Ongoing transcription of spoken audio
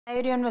Hi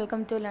everyone,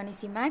 welcome to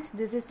Learning Max.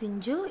 This is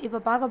Sinju. இப்போ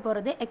பார்க்க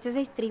போறது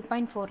exercise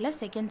 3.4ல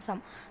second sum.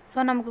 So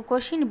நமக்கு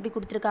question இப்படி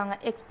கொடுத்திருக்காங்க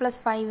x plus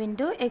 5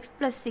 into x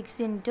plus 6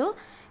 into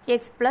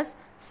x plus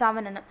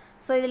 7 ன்னு.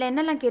 So இதுல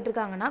என்னெல்லாம்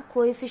கேட்டிருக்காங்கன்னா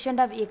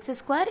coefficient of x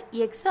square,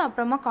 x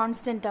அப்புறமா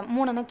constant term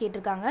மூணுன்னு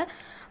கேட்டிருக்காங்க.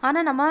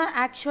 ஆனா நம்ம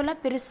actually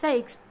பெருசா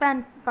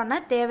expand பண்ண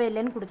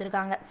தேவையில்லைன்னு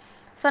கொடுத்திருக்காங்க.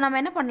 So நம்ம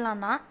என்ன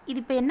பண்ணலாம்னா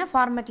இது இப்போ என்ன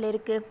ஃபார்மட்ல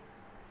இருக்கு?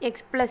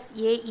 x plus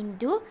a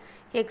into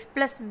x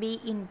plus b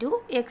into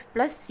x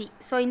plus c.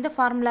 So இந்த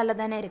ஃபார்முலால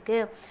தானே இருக்கு.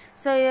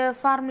 So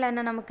ஃபார்முலா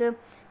என்ன நமக்கு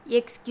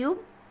x cube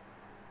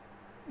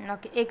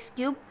x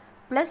cube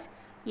plus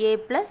a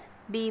plus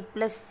b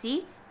plus c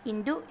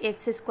into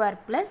x square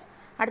plus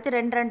அடுத்து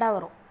ரெண்டு ரெண்டா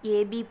வரும்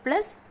ab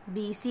plus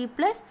bc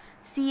plus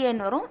cn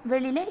வரும்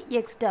வெளியில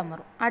x term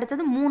வரும்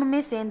அடுத்து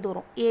மூணுமே சேர்ந்து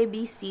வரும்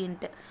abc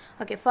ன்ட்டு.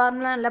 ஓகே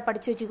ஃபார்முலா நல்லா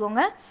படிச்சு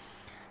வச்சுக்கோங்க.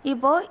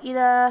 இப்போ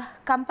இத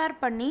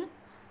கம்பேர் பண்ணி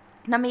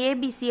நம்ம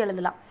ABC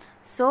எழுதலாம்.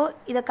 So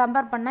இதை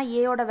கம்பேர் பண்ணா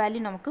A ஓட வேல்யூ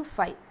நமக்கு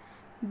 5,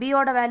 B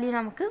ஓட வேல்யூ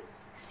நமக்கு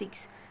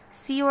 6,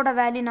 C ஓட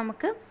வேல்யூ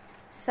நமக்கு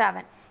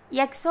 7,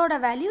 X ஓட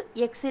வேல்யூ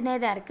X னே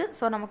தான் இருக்கு.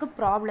 So நமக்கு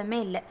ப்ராப்ளமே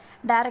இல்லை,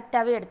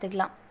 டைரக்டாவே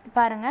எடுத்துக்கலாம்.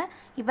 பாருங்க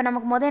இப்போ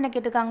நமக்கு முதல்ல என்ன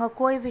கேட்டிருக்காங்க,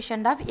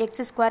 கோஎஃபிஷியன்ட் ஆஃப்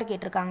x ஸ்கொயர்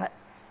கேட்டிருக்காங்க.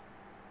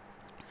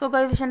 So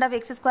coefficient of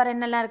x square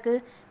என்னெல்லாம் இருக்கு,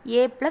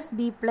 a plus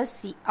b plus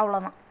c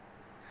அவ்வளோதான்.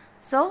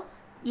 ஸோ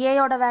a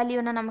ஓட வேல்யூ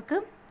என்ன நமக்கு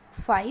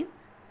 5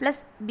 plus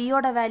b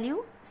ஓட வேல்யூ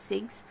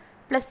 6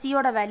 plus c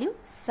ஓட வேல்யூ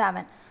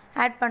 7.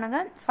 ஆட் பண்ணுங்க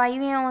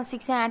 5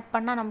 6 ஆட்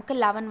பண்ணா நமக்கு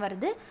 11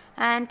 வருது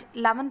and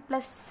 11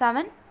 plus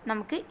 7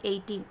 நமக்கு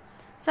 18.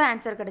 ஸோ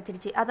ஆன்சர்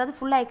கிடைச்சிருச்சு. அதாவது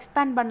ஃபுல்லாக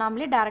எக்ஸ்பேண்ட்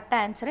பண்ணாமலே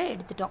டைரெக்டாக ஆன்சரை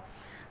எடுத்துட்டோம்.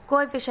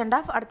 கோஎஃபிஷியன்ட்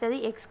ஆஃப் அடுத்தது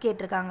எக்ஸ்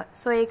கேட்டிருக்காங்க.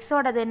 ஸோ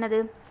எக்ஸோடது என்னது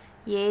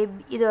ஏ,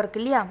 இது இருக்கு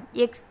இல்லையா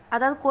எக்ஸ்,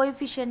 அதாவது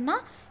கோஎஃபிஷியன்ட்னா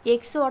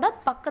எக்ஸோட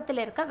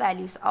பக்கத்தில் இருக்க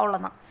வேல்யூஸ்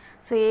அவ்வளோதான்.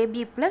 So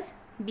AB plus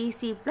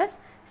PC plus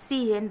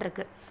சிஏன்னு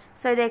இருக்கு.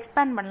 ஸோ இதை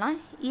எக்ஸ்பேண்ட் பண்ணலாம்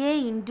ஏ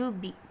இன்டூ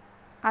பி,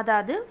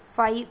 அதாவது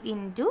 5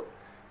 into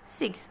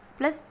 6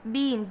 plus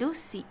b into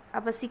c,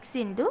 அப்போ 6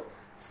 into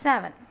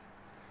 7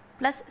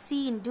 plus c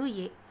into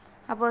a,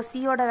 அப்போ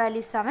c ஓட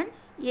வேல்யூ 7,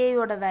 a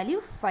ஓட வேல்யூ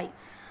 5,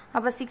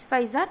 அப்போ 6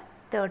 5s are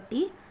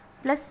 30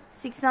 plus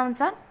 6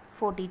 7s are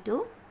 42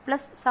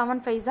 plus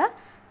 7 5s are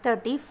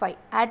 35.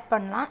 Add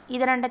பண்ணலாம்,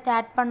 இது ரெண்டத்தை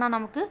ஆட் பண்ணால்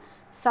நமக்கு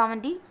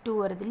 72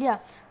 வருது இல்லையா.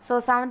 ஸோ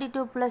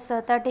 72 plus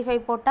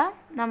 35 போட்டால்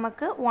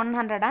நமக்கு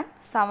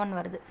 107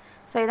 வருது.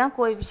 ஸோ இதுதான்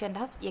கோஎஃபிஷியன்ட்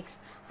ஆஃப் எக்ஸ்.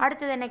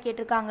 அடுத்தது என்ன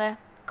கேட்டிருக்காங்க,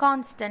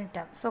 கான்ஸ்டன்ட்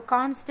டேர்ம். ஸோ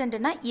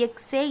கான்ஸ்டன்ட்னா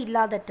எக்ஸே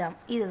இல்லாத டேர்ம்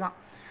இதுதான்.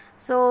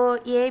 ஸோ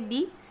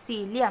ஏபிசி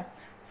இல்லையா.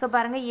 ஸோ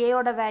பாருங்கள்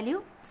ஏயோட வேல்யூ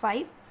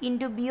 5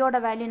 இன்டூ பியோட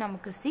வேல்யூ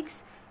நமக்கு 6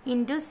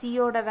 இன்டூ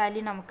சியோட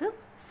வேல்யூ நமக்கு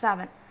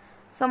 7.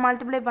 ஸோ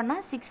மல்டிப்ளை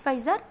பண்ணால் 6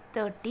 5s are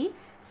 30.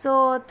 ஸோ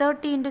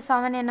 30 இன்டூ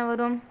 7 என்ன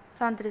வரும்,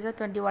 7 3s are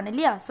 21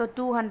 இல்லையா. ஸோ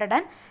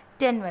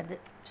 210 வருது.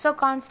 ஸோ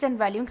கான்ஸ்டன்ட்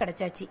வேல்யூ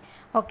கிடைச்சாச்சு.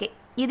 ஓகே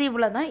இது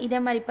இவ்வளோ தான்.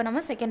 இதே மாதிரி இப்போ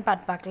நம்ம செகண்ட்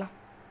பார்ட் பார்க்கலாம்.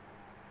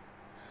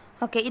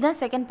 ஓகே இதான்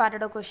செகண்ட்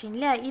பார்ட்டோட கொஷின்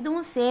இல்லையா.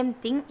 இதுவும் same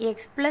thing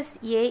X plus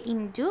A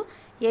into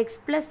X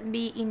plus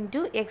B into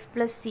X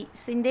plus C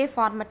இதே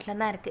ஃபார்மெட்டில்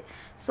தான் இருக்குது.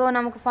 ஸோ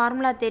நமக்கு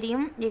ஃபார்முலா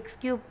தெரியும், X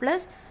cube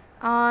plus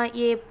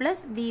A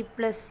plus B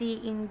plus C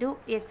into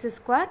X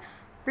square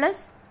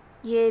plus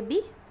AB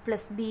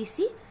plus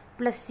PC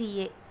plus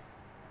CA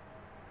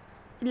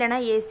இல்லைனா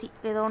AC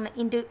ஏதோ ஒன்று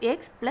into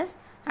X plus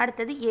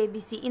அடுத்தது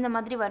ABC இந்த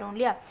மாதிரி வரும்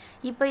இல்லையா.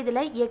 இப்போ இதில்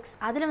எக்ஸ்,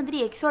 அதில்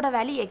வந்துட்டு எக்ஸோட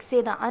வேல்யூ எக்ஸே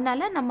தான்,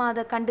 அதனால் நம்ம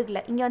அதை கண்டுக்கல.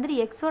 இங்கே வந்துட்டு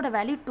எக்ஸோட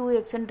வேல்யூ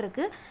 2xன்னு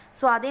இருக்குது.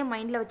 ஸோ அதே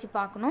மைண்டில் வச்சு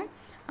பார்க்கணும்.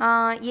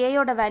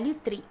 ஏயோட வேல்யூ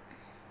 3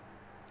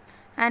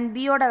 அண்ட்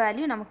பியோட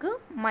வேல்யூ நமக்கு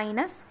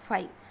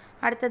 -5,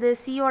 அடுத்தது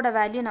சியோட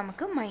வேல்யூ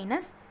நமக்கு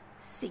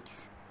 -6.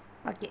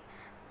 ஓகே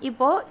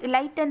இப்போது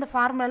லைட்டாக இந்த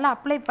ஃபார்முலாவில்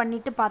அப்ளை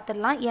பண்ணிவிட்டு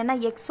பார்த்துடலாம். ஏன்னா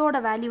எக்ஸோட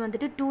வேல்யூ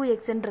வந்துட்டு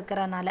 2xன்னு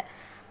இருக்கிறனால.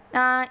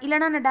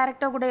 இல்லைனா நான்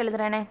டேரெக்டாக கூட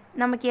எழுதுறேனே.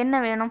 நமக்கு என்ன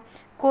வேணும்,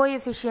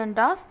 கோஎஃபிஷியன்ட்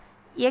ஆஃப்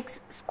எக்ஸ்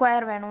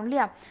ஸ்கொயர் வேணும்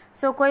இல்லையா.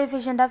 So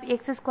coefficient of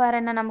X square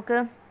என்ன நமக்கு,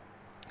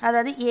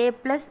 அதாவது ஏ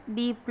ப்ளஸ்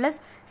பி ப்ளஸ்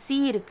சி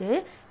இருக்குது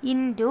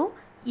இன்டூ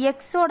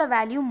எக்ஸோட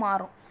வேல்யூ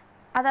மாறும்.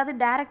 அதாவது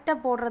டேரெக்டாக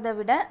போடுறத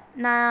விட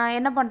நான்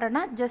என்ன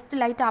பண்ணுறேன்னா ஜஸ்ட்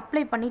லைட்டாக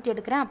அப்ளை பண்ணிவிட்டு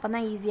எடுக்கிறேன், அப்போ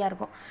தான் ஈஸியாக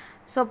இருக்கும்.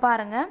 ஸோ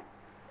பாருங்கள்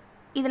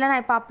இதில்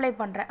நான் இப்போ அப்ளை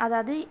பண்ணுறேன்.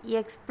 அதாவது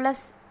X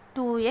plus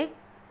 2x,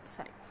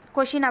 sorry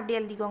question அப்படி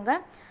எழுதிக்கோங்க,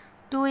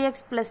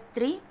 2x plus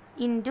 3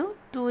 into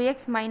 2x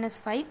minus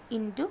 5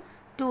 into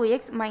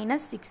 2x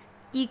minus 6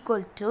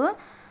 equal to,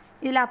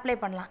 இதில் அப்ளை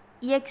பண்ணலாம்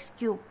x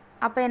cube,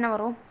 அப்போ என்ன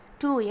வரும்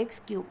 2x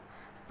cube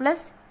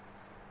plus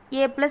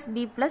a plus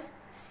b plus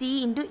c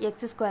into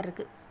x square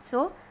இருக்குது. ஸோ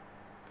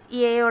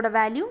a ஓட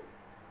value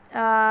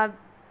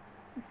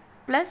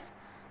plus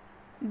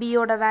b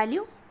ஓட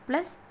வேல்யூ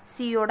plus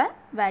c ஓட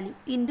value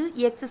into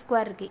x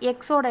square இருக்குது.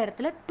 எக்ஸோட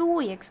இடத்துல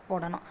 2x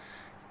போடணும்,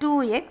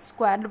 2x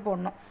ஸ்கொயர்டு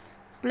போடணும்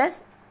ப்ளஸ்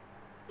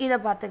இதை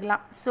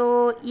பார்த்துக்கலாம். ஸோ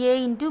ஏ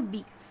இன்ட்டு பி,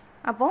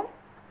 அப்போது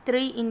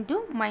 3 into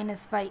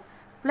 -5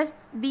 plus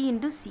B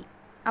into C,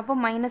 அப்போ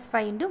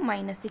 -5 இன்ட்டு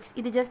 -6.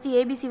 இது ஜஸ்ட்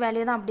ஏபிசி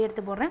வேல்யூ தான் அப்படியே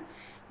எடுத்து போடுறேன்.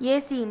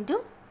 ஏசி இன்ட்டு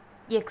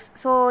எக்ஸ்,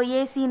 ஸோ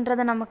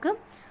ஏசின்றது நமக்கு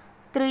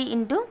 3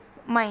 இன்ட்டு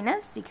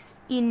 -6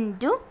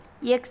 இன்ட்டு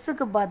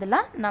எக்ஸுக்கு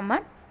பதிலாக நம்ம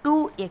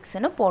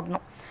 2xன்னு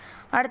போடணும்.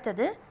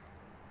 அடுத்தது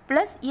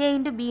plus a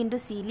into b into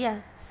c இல்லையா?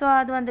 ஸோ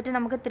அது வந்துட்டு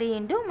நமக்கு 3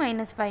 இன்ட்டு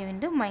மைனஸ் 5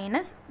 இன்ட்டு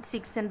மைனஸ்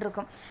 6ன்னு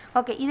இருக்கும்.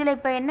 ஓகே, இதில்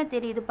இப்போ என்ன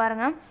தெரியுது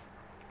பாருங்கள்,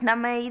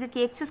 நம்ம இதுக்கு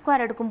எக்ஸ்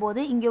ஸ்கொயர்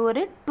எடுக்கும்போது இங்கே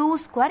ஒரு 2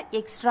 ஸ்கொயர்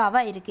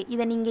எக்ஸ்ட்ராவாக இருக்குது.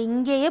 இதை நீங்கள்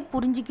இங்கேயே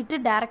புரிஞ்சிக்கிட்டு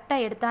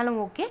டேரெக்டாக எடுத்தாலும்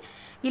ஓகே,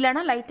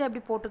 இல்லைனா லைட்டாக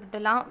எப்படி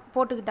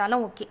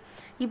போட்டுக்கிட்டாலும் ஓகே.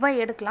 இப்போ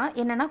எடுக்கலாம்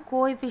என்னென்னா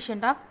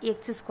coefficient of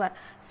X square.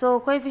 So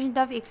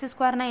coefficient of X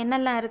ஸ்கொயர்னால்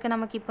என்னெல்லாம் இருக்குது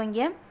நமக்கு இப்போ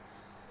இங்கே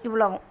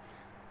இவ்வளவும்,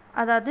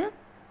 அதாவது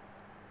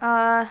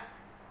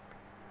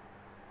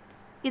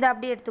இதை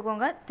அப்படியே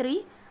எடுத்துக்கோங்க. 3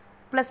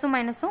 ப்ளஸ்ஸும்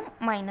மைனஸும்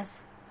மைனஸ்,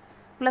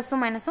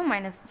 ப்ளஸ்ஸும் மைனஸும்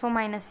மைனஸ், ஸோ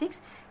மைனஸ் 6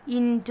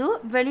 இன்ட்டு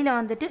வெளியில்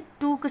வந்துட்டு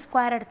 2க்கு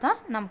ஸ்கொயர் எடுத்தால்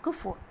நமக்கு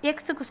 4,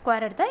 எக்ஸுக்கு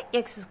ஸ்கொயர் எடுத்தால்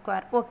எக்ஸ்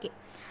ஸ்கொயர். ஓகே,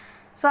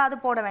 ஸோ அது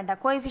போட வேண்டாம்,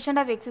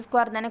 கோஎஃபிஷியன்ட் ஆஃப் எக்ஸ்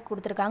ஸ்கொயர் தானே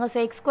கொடுத்துருக்காங்க. ஸோ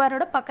எக்ஸ்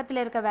ஸ்கொயரோட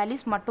பக்கத்தில் இருக்க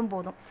வேல்யூஸ் மட்டும்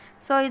போதும்.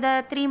 ஸோ இதை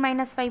 3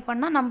 மைனஸ் 5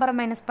 பண்ணால் நம்பரை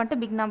மைனஸ் பண்ணிட்டு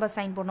பிக் நம்பர்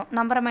சைன் போடணும்.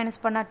 நம்பரை மைனஸ்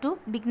பண்ணால் 2,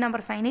 big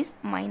number sign is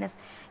minus.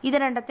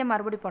 இது ரெண்டத்தையும்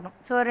மறுபடியும் போடணும்.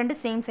 ஸோ ரெண்டு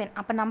சேம் சைன்,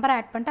 அப்போ நம்பரை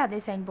ஆட் பண்ணிட்டு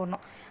அதே சைன்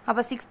போடணும்.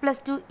 அப்போ 6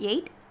 + 2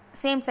 8,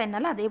 சேம்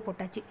சைன்னால அதே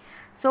போட்டாச்சு.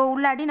 ஸோ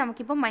உள்ளாடி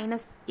நமக்கு இப்போ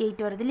மைனஸ்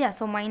 8 வருது இல்லையா?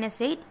 ஸோ மைனஸ்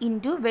 8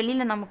 இன்ட்டு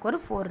வெளியில் நமக்கு ஒரு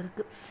 4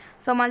 இருக்குது.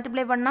 ஸோ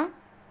மல்டிப்ளை பண்ணால்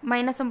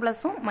மைனஸும்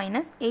ப்ளஸும்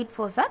minus 8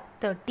 4s are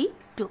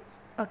 32.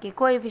 Okay,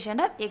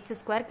 coefficient of X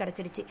square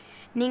கிடச்சிடுச்சு.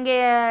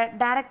 நீங்கள்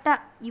டேரெக்டாக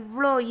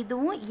இவ்வளோ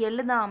இதுவும்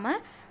எழுதாமல்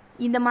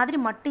இந்த மாதிரி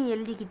மட்டும்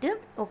எழுதிக்கிட்டு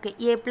okay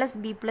a +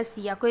 b +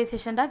 c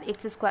coefficient of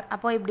X square,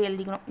 அப்போ இப்படி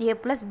எழுதிக்கணும் a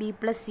 + b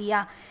 +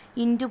 c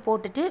இன்ட்டு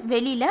போட்டுட்டு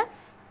வெளியில்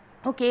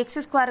ஓகே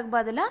எக்ஸ் ஸ்கொயருக்கு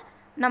பதிலாக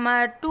நம்ம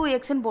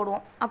 2xன்னு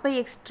போடுவோம். அப்போ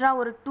எக்ஸ்ட்ரா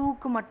ஒரு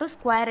 2க்கு மட்டும்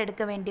ஸ்கொயர்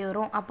எடுக்க வேண்டி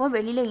வரும். அப்போ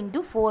வெளியில்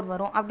இன்ட்டு 4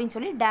 வரும் அப்படின்னு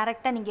சொல்லி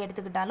டேரெக்டாக நீங்கள்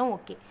எடுத்துக்கிட்டாலும்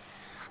ஓகே.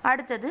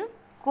 அடுத்தது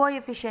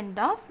coefficient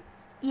of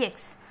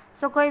X.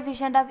 So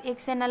coefficient of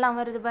X என்னெல்லாம்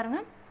வருது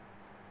பாருங்கள்,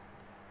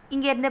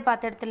 இங்கேருந்தே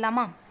பார்த்து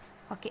எடுத்துடலாமா?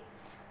 ஓகே,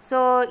 ஸோ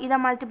இதை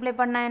மல்டிப்ளை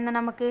பண்ணால் என்ன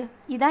நமக்கு,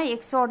 இதான்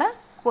எக்ஸோட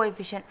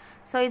கோஎஃபிஷியன்ட்.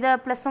 ஸோ இதை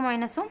ப்ளஸும்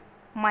மைனஸும்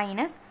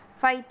மைனஸ்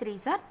 5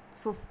 3s are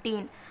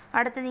 15.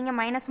 அடுத்தது இங்கே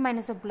மைனஸ்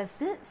மைனஸும்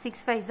ப்ளஸ்ஸு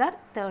 6 5s are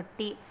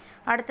 30.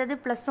 அடுத்தது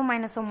ப்ளஸ்ஸும்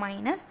மைனஸும்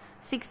மைனஸ்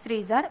 6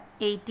 3s are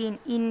 18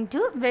 இன்ட்டு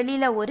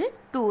வெளியில் ஒரு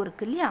 2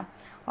 இருக்குது இல்லையா?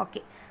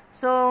 ஓகே,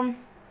 ஸோ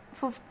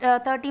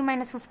 30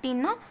 மைனஸ்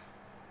 15னா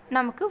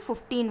நமக்கு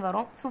 15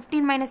 வரும்.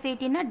 15 மைனஸ்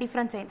 18னா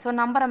டிஃப்ரெண்ட் சைன், ஸோ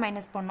நம்பரை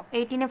மைனஸ் பண்ணணும்.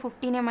 18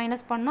 15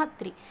 மைனஸ் பண்ணால்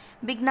 3,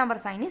 big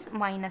number sign is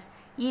minus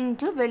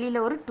into வெளியில்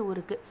ஒரு 2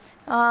 இருக்குது.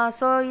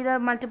 ஸோ இதை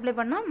மல்டிப்ளை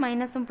பண்ணால்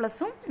மைனஸும்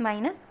ப்ளஸும்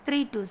மைனஸ்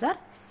 3 2s are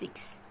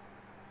 6.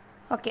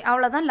 ஓகே,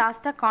 அவ்வளோதான்.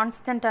 லாஸ்ட்டாக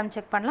கான்ஸ்டன்ட் டேர்ம்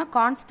செக் பண்ணலாம்.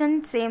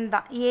 கான்ஸ்டன்ட் சேம்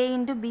தான், a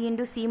into b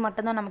into c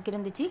மட்டும்தான் நமக்கு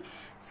இருந்துச்சு.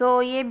 ஸோ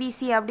abc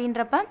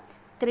அப்படின்றப்ப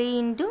 3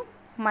 into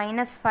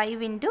minus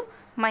 5 into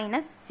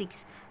minus 6.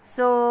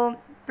 So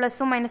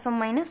ப்ளஸ்ஸும் மைனஸும்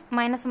மைனஸ்,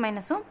 மைனஸும்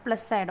மைனஸும்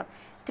ப்ளஸ் ஆகிடும்.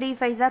 3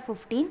 5s are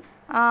 15,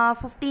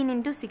 15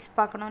 இன்ட்டு 6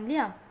 பார்க்கணும்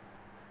இல்லையா?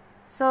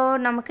 ஸோ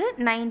நமக்கு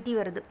 90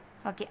 வருது.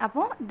 ஓகே,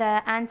 அப்போது த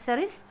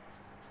ஆன்சர் இஸ்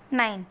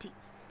 90.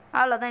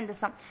 அவ்வளோதான் இந்த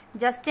சம்.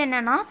 ஜஸ்ட்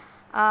என்னென்னா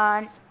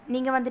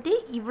நீங்கள் வந்துட்டு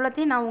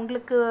இவ்வளோத்தையும் நான்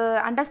உங்களுக்கு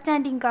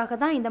அண்டர்ஸ்டாண்டிங்காக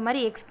தான் இந்த மாதிரி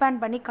எக்ஸ்பேண்ட்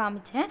பண்ணி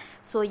காமிச்சேன்.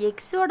 ஸோ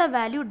எக்ஸோட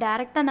வேல்யூ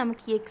டேரெக்டாக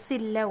நமக்கு எக்ஸ்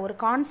இல்லை, ஒரு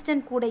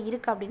கான்ஸ்டன்ட் கூட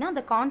இருக்குது அப்படின்னா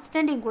அந்த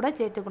கான்ஸ்டன்ட்டையும் கூட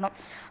சேர்த்துக்கணும்.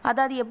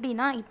 அதாவது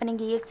எப்படின்னா, இப்போ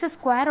நீங்கள் எக்ஸ்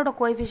ஸ்கொயரோட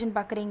கோஎஃபிஷியன்ட்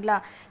பார்க்குறீங்களா,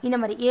 இந்த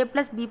மாதிரி a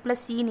 + b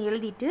 + cன்னு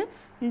எழுதிட்டு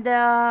இந்த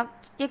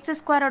எக்ஸ்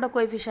ஸ்கொயரோட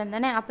கோஎஃபிஷியன்ட்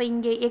தானே, அப்போ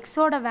இங்கே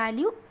எக்ஸோட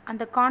வேல்யூ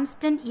அந்த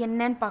கான்ஸ்டன்ட்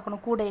என்னன்னு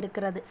பார்க்கணும் கூட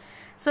இருக்கிறது.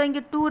 ஸோ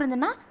இங்கே 2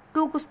 இருந்துன்னா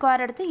 2க்கு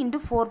ஸ்கொயர் எடுத்து இன்ட்டு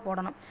 4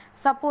 போடணும்.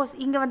 சப்போஸ்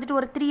இங்கே வந்துட்டு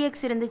ஒரு 3x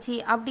இருந்துச்சு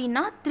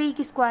அப்படின்னா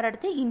 3க்கு ஸ்கொயர்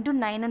எடுத்து இன்ட்டு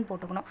 9ன்னு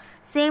போட்டுக்கணும்.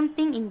 சேம்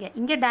திங்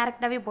இங்கே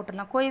டேரெக்டாகவே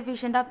போட்டுடலாம்.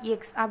 கோஎஃபிஷியன்ட் ஆஃப்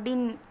எக்ஸ்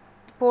அப்படின்னு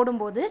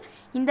போடும்போது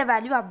இந்த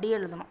வேல்யூ அப்படியே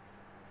எழுதணும்.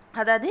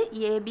 அதாவது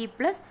ab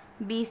 +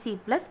 bc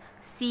 +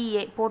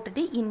 ca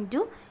போட்டுட்டு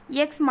இன்ட்டு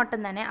எக்ஸ்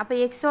மட்டும்தானே, அப்போ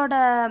எக்ஸோட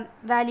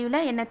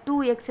வேல்யூவில் என்ன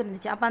 2x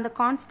இருந்துச்சு, அப்போ அந்த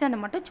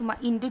கான்ஸ்டன்ட் மட்டும் சும்மா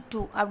இன்ட்டு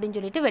 2 அப்படின்னு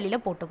சொல்லிட்டு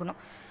வெளியில்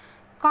போட்டுக்கணும்.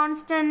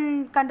 கான்ஸ்டன்ட்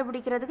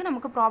கண்டுபிடிக்கிறதுக்கு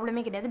நமக்கு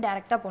ப்ராப்ளமே கிடையாது,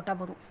 டேரெக்டாக போட்டால்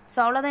போதும். ஸோ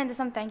அவ்வளோதான் இந்த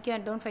some. Thank you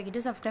and don't forget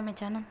to subscribe my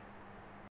channel.